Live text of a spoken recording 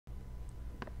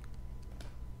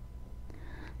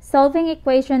solving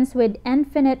equations with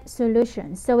infinite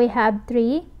solutions. So we have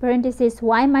 3 parentheses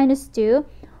y minus 2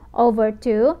 over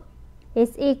 2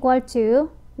 is equal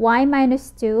to y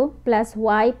minus 2 plus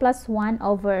y plus 1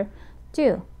 over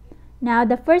 2. Now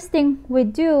the first thing we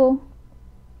do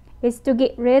is to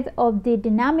get rid of the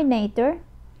denominator.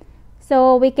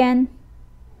 So we can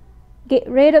get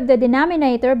rid of the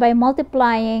denominator by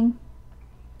multiplying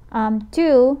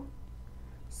 2.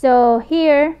 So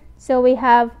here, we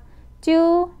have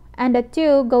 2 and the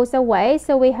 2 goes away,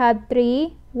 so we have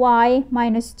 3y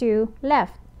minus 2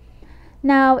 left.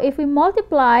 Now if we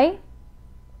multiply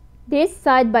this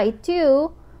side by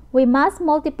 2, we must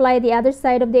multiply the other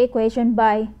side of the equation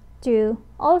by 2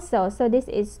 also. So this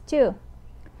is 2.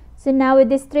 So now we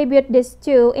distribute this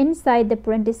 2 inside the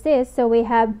parentheses. So we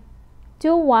have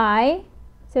 2y.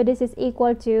 So this is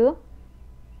equal to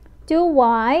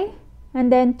 2y.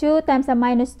 And then 2 times a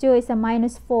minus 2 is a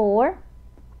minus 4.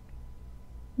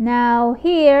 Now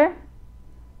here,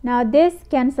 now this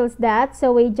cancels that.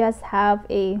 So we just have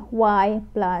a y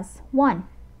plus 1.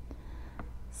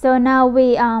 So now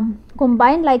we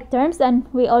combine like terms, and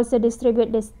we also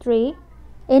distribute this 3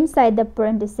 inside the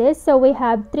parentheses. So we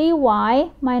have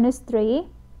 3y minus 3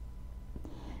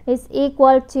 is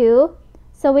equal to,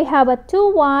 so we have a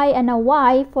 2y and a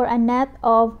y for a net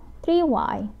of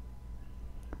 3y.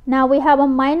 Now we have a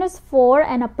minus 4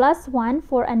 and a plus 1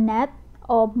 for a net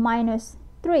of minus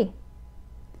 3.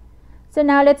 So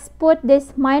now let's put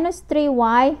this minus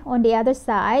 3y on the other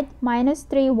side, minus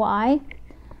 3y,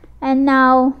 and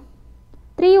now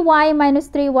 3y minus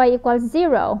 3y equals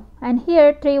 0, and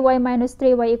here 3y minus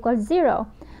 3y equals 0.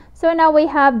 So now we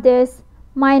have this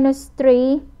minus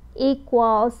 3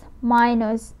 equals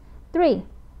minus 3.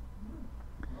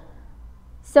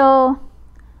 So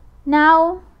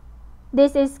now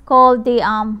this is called the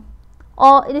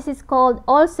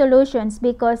all solutions,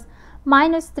 because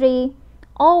minus 3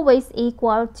 always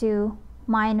equal to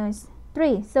minus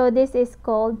 3. So this is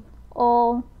called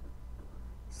all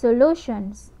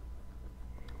solutions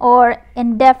or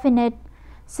indefinite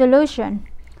solution.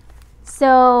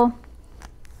 So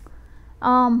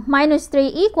minus 3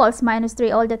 equals minus 3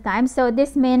 all the time. So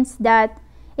this means that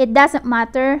it doesn't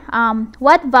matter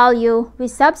what value we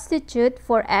substitute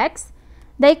for x,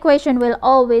 the equation will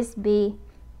always be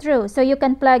true. So you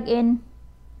can plug in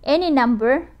any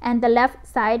number and the left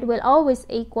side will always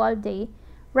equal the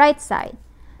right side.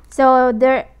 So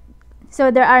there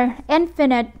are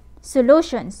infinite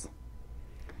solutions.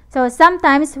 So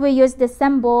sometimes we use the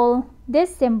symbol,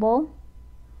 this symbol,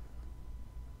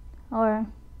 or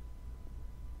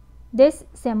this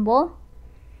symbol,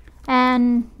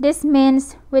 and this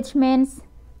means, which means,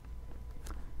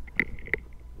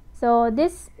 so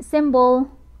this symbol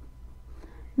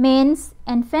means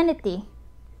infinity.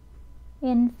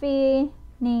 Infinity.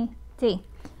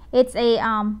 It's a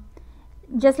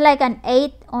just like an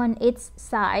 8 on its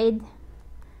side.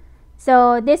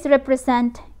 So this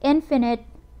represent infinite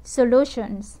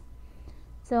solutions.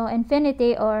 So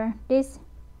infinity, or this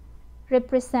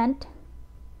represent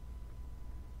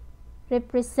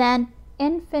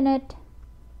infinite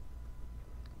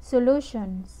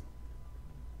solutions,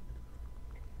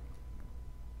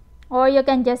 or you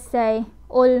can just say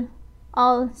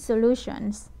all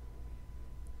solutions,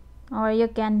 or you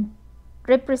can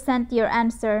represent your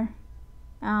answer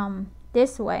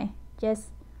this way, just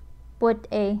put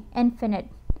a infinite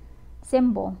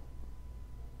symbol.